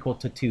not equal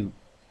to 2.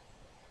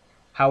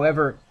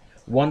 However,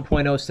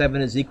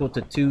 1.07 is equal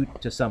to 2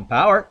 to some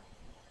power.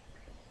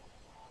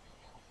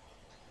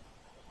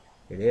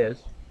 It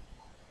is.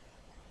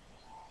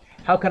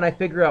 How can I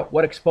figure out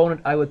what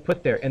exponent I would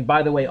put there? And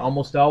by the way,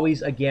 almost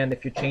always, again,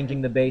 if you're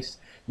changing the base,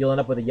 you'll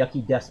end up with a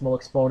yucky decimal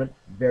exponent.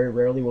 Very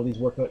rarely will these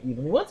work out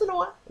evenly. Once in a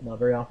while, but not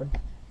very often.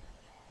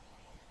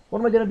 What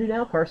am I going to do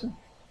now, Carson?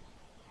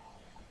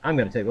 I'm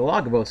going to take the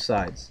log of both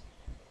sides.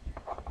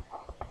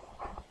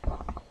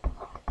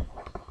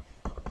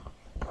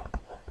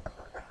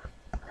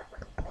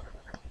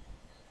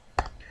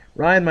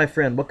 Ryan, my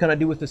friend, what can I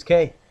do with this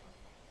k?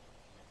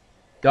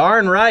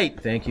 Darn right.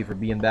 Thank you for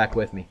being back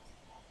with me.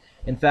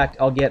 In fact,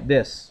 I'll get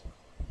this.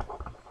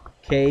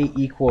 K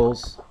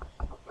equals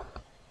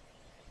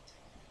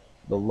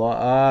the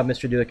log.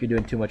 Mr. Dueck, you're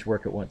doing too much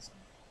work at once.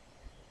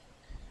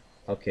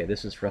 Okay,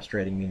 this is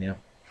frustrating me now.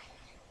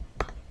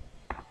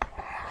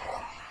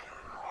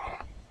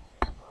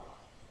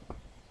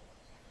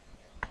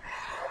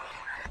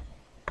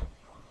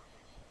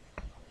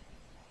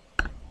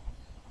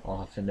 I'll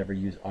have to never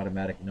use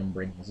automatic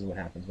numbering. This is what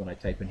happens when I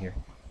type in here.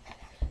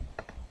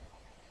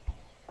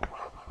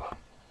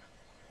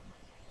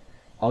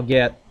 I'll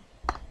get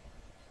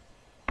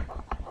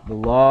the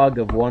log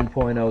of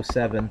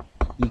 1.07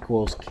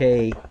 equals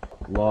k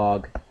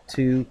log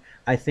 2.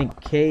 I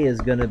think k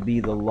is going to be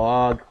the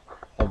log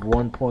of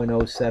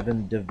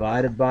 1.07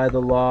 divided by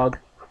the log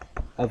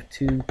of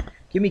 2.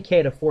 Give me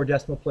k to 4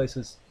 decimal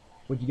places.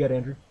 What'd you get,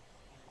 Andrew?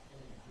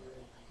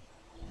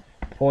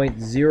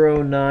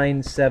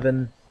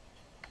 0.0976.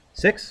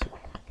 Is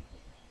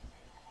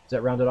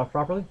that rounded off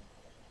properly?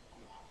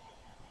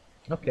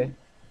 Okay.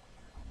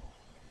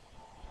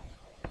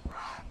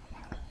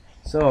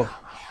 So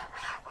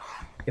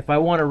If I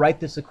want to write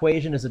this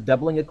equation as a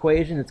doubling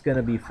equation, it's going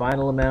to be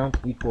final amount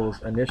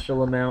equals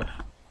initial amount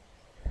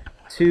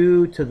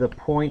 2 to the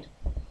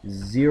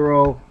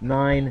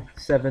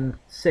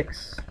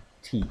 0.0976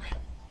 t.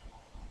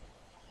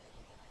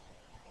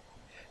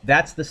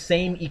 That's the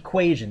same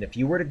equation. If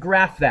you were to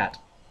graph that,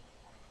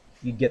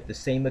 you'd get the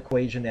same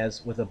equation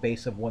as with a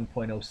base of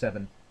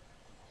 1.07.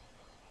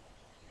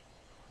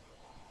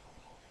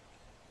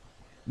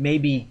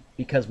 Maybe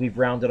because we've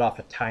rounded off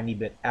a tiny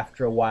bit,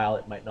 after a while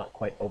it might not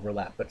quite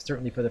overlap, but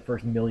certainly for the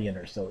first million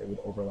or so it would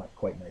overlap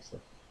quite nicely.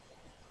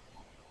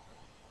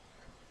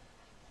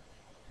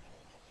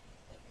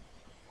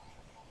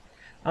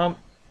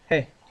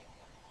 Hey,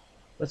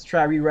 let's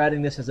try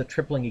rewriting this as a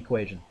tripling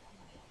equation.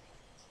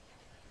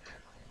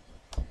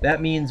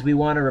 That means we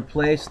want to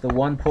replace the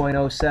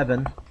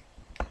 1.07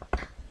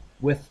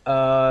 with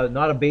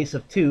not a base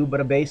of 2, but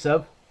a base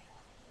of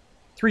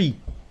 3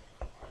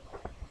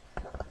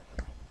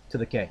 to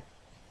the k.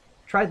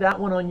 Try that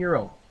one on your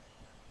own.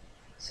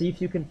 See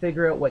if you can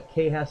figure out what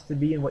k has to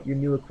be and what your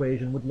new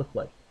equation would look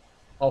like.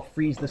 I'll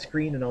freeze the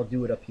screen and I'll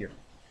do it up here.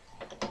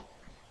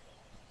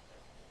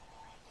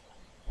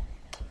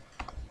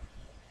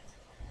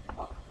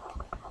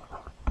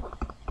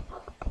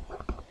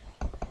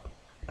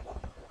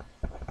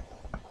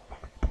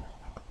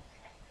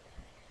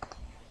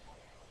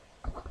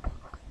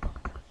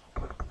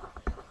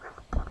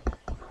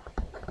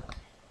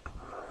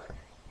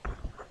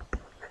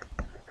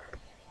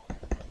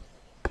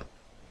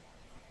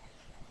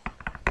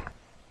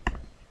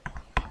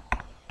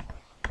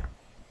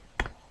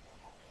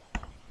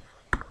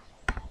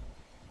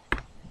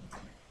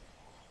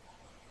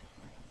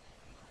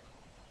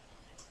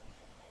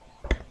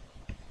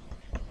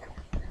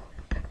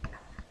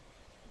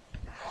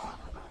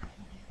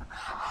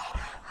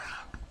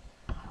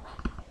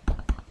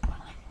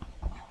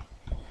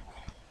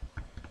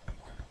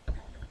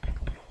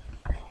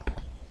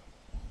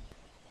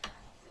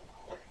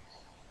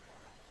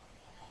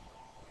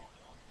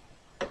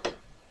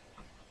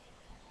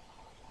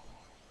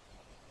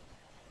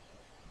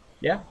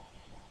 Yeah?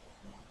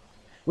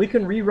 We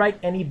can rewrite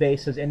any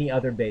base as any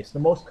other base. The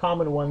most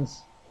common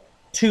ones,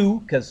 2,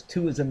 because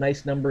 2 is a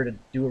nice number to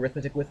do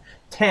arithmetic with.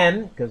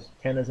 10, because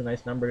 10 is a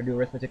nice number to do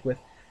arithmetic with.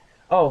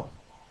 Oh,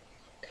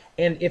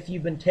 and if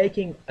you've been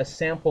taking a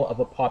sample of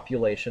a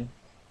population,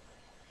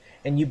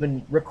 and you've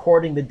been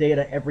recording the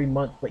data every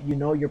month, but you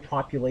know your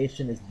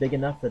population is big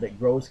enough that it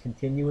grows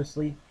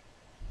continuously,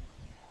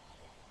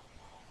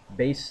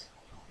 base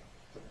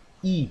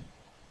E.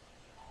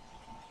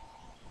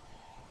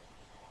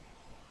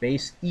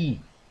 Base E.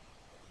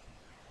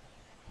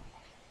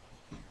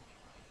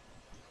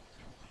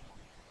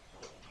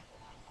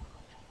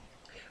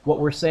 What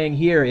we're saying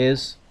here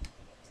is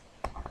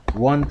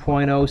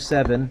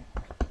 1.07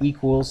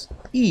 equals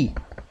E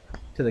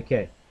to the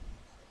k.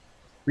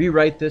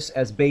 Rewrite this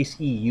as base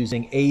E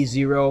using A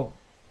equals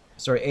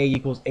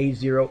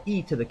A0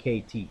 E to the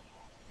kt.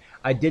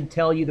 I did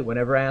tell you that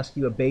whenever I ask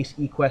you a base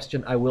E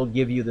question, I will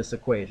give you this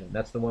equation.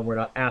 That's the one we're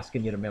not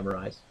asking you to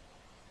memorize.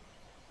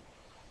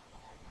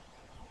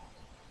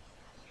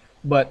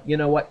 But you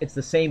know what? It's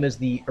the same as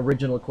the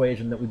original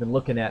equation that we've been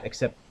looking at,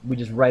 except we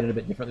just write it a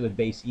bit differently with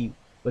base E,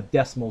 with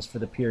decimals for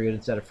the period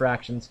instead of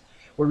fractions.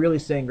 We're really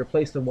saying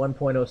replace the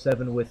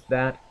 1.07 with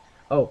that.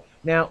 Oh,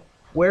 now,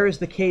 where is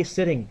the k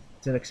sitting?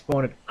 It's an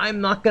exponent. I'm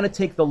not going to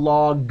take the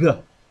log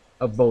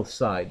of both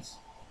sides.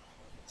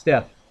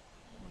 Steph,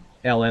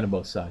 ln of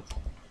both sides.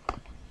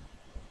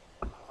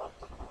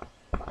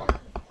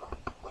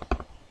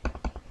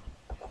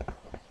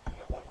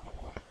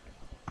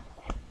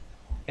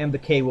 And the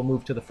k will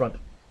move to the front.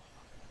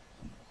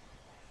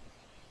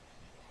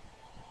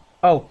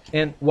 Oh,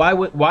 and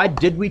why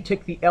did we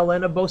take the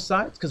ln of both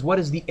sides? Because what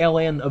is the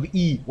ln of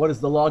E? What is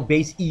the log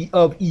base E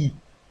of E?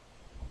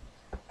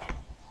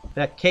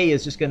 That k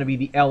is just going to be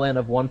the ln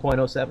of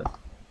 1.07.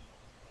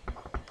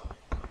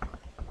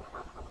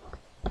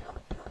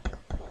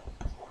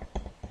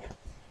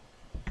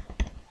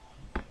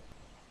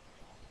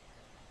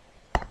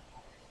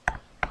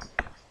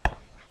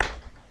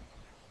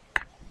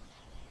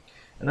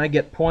 And I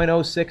get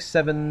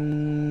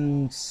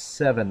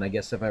 0.0677, I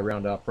guess, if I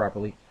round off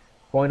properly.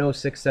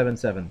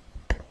 0.0677.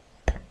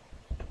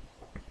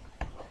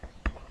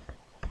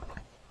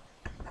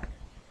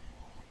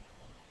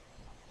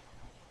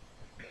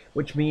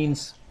 Which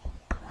means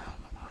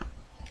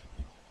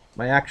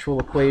my actual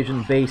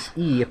equation base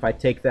E, if I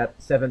take that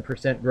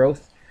 7%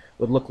 growth,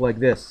 would look like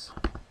this.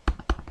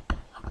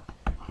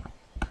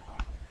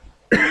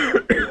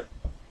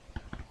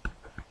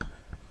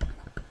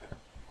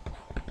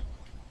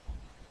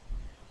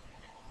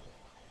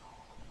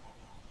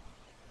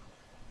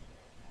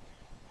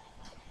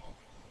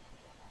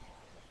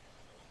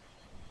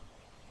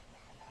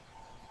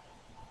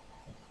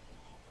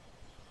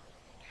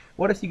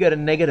 What if you get a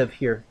negative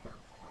here?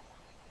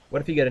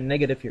 What if you get a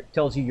negative here? It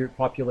tells you your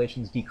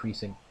population's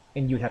decreasing,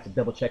 and you'd have to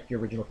double check your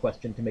original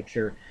question to make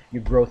sure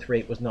your growth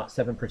rate was not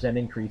 7%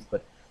 increase,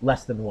 but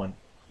less than 1.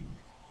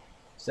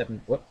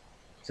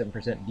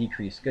 7%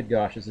 decrease. Good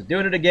gosh, this is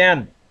doing it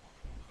again.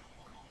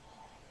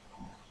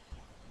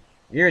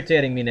 You're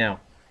irritating me now.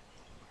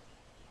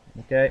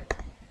 Okay.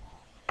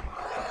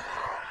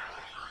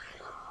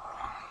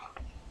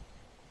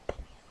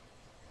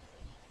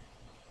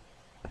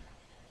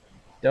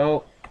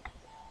 Dope.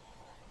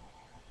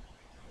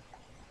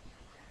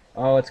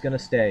 Oh, it's gonna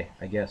stay,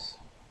 I guess.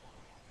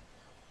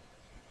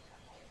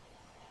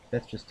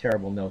 That's just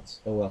terrible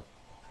notes. Oh well.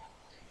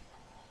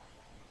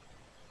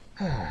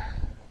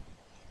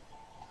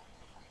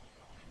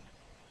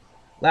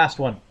 Last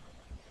one.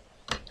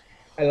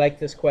 I like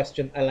this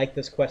question. I like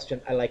this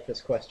question. I like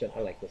this question. I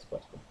like this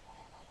question.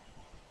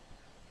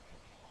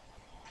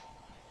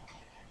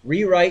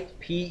 Rewrite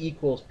P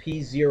equals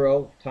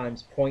P0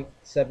 times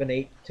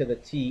 0.78 to the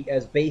T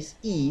as base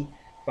E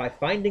by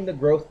finding the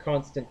growth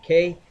constant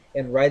K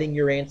and writing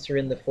your answer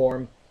in the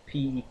form P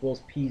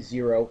equals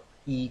P0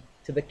 E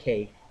to the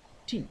K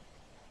T.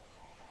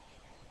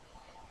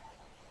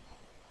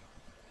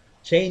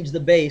 Change the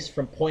base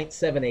from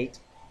 0.78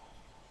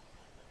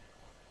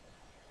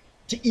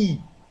 to E.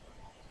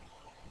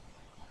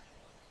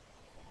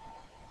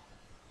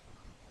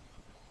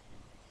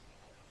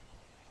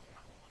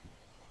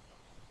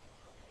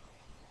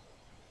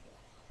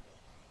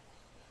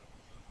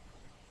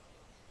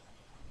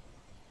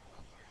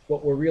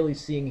 What we're really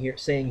saying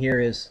here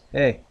is,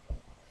 hey,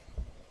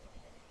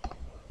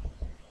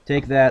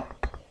 take that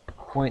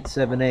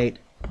 0.78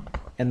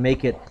 and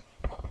make it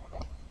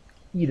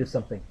E to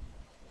something.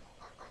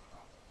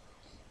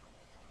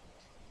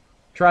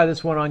 Try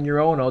this one on your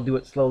own. I'll do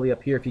it slowly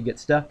up here if you get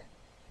stuck.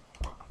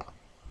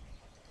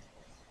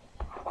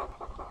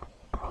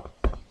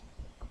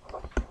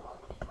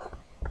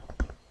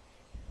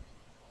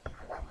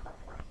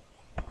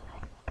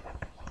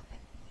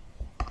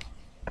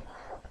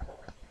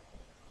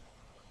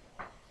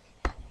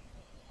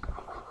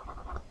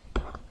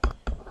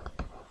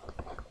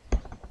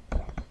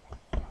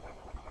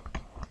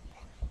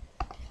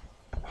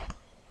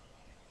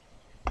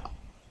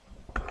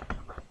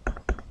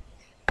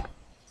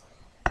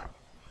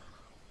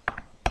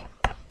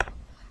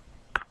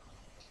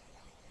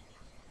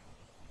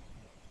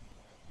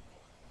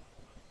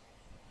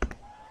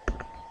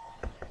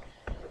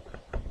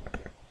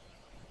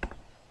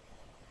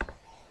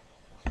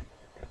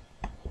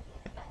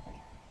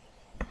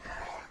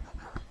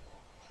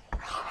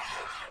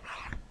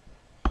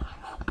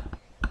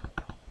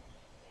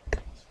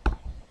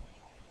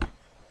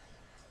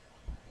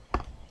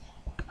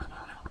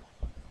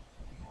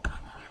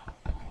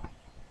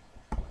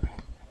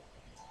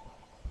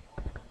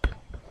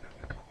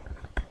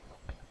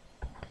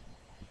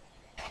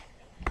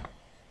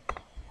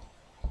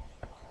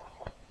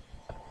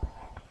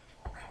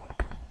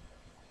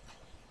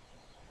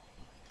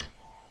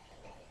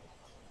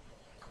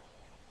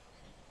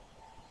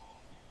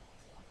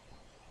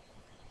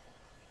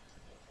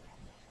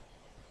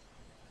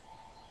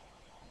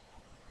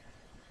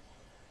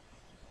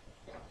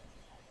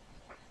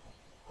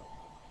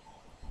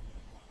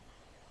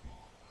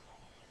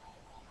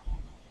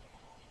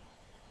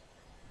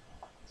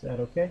 Is that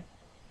okay?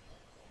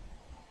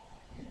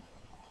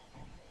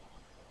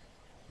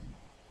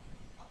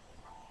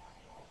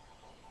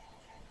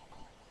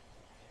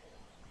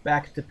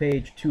 Back to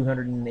page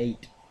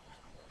 208.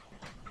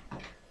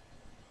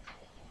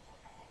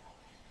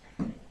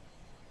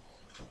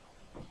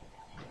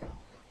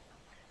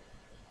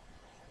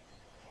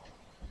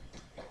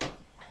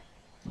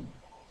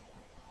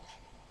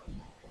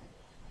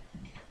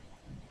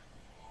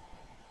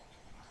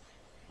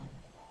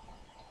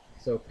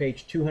 So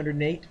page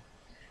 208,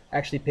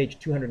 actually page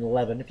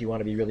 211 if you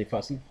want to be really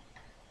fussy.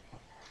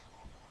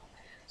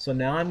 So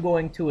now I'm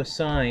going to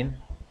assign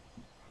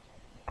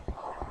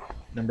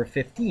number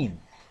 15.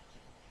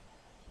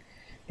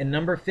 In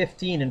number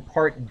 15 in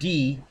part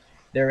D,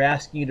 they're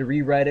asking you to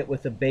rewrite it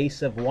with a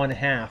base of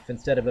 1/2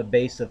 instead of a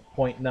base of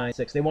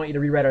 0.96. They want you to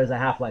rewrite it as a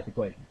half-life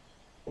equation.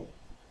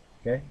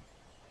 Okay?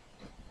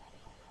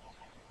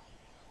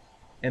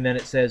 And then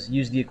it says,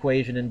 use the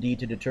equation in D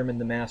to determine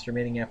the mass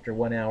remaining after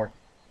 1 hour.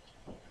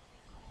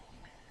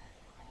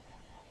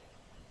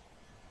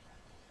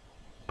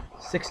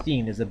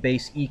 (16) is a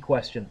base E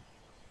question.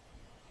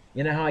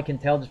 You know how I can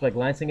tell just by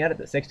glancing at it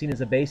that 16 is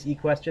a base E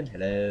question?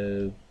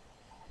 Hello.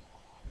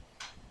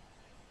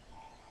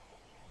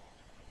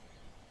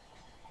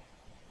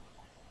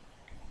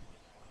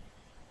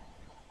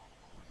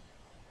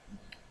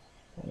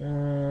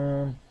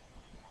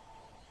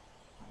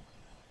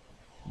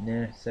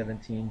 Nah,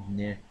 17,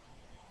 nah.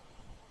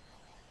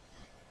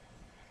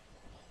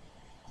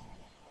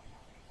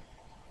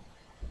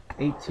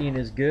 (18)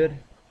 is good.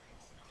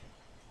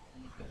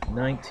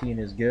 19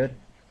 is good.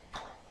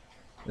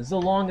 This is a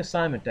long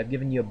assignment. I've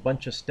given you a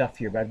bunch of stuff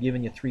here, but I've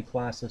given you 3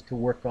 classes to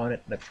work on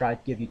it, and I've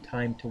tried to give you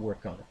time to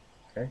work on it.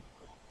 Okay?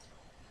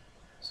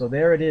 So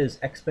there it is,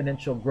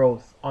 exponential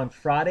growth. On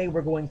Friday,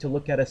 we're going to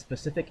look at a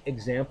specific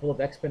example of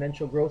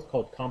exponential growth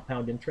called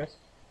compound interest.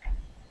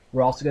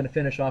 We're also going to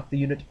finish off the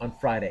unit on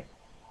Friday.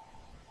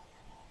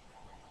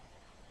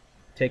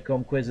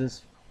 Take-home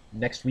quizzes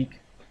next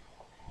week.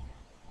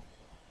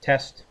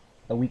 Test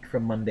a week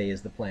from Monday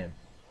is the plan.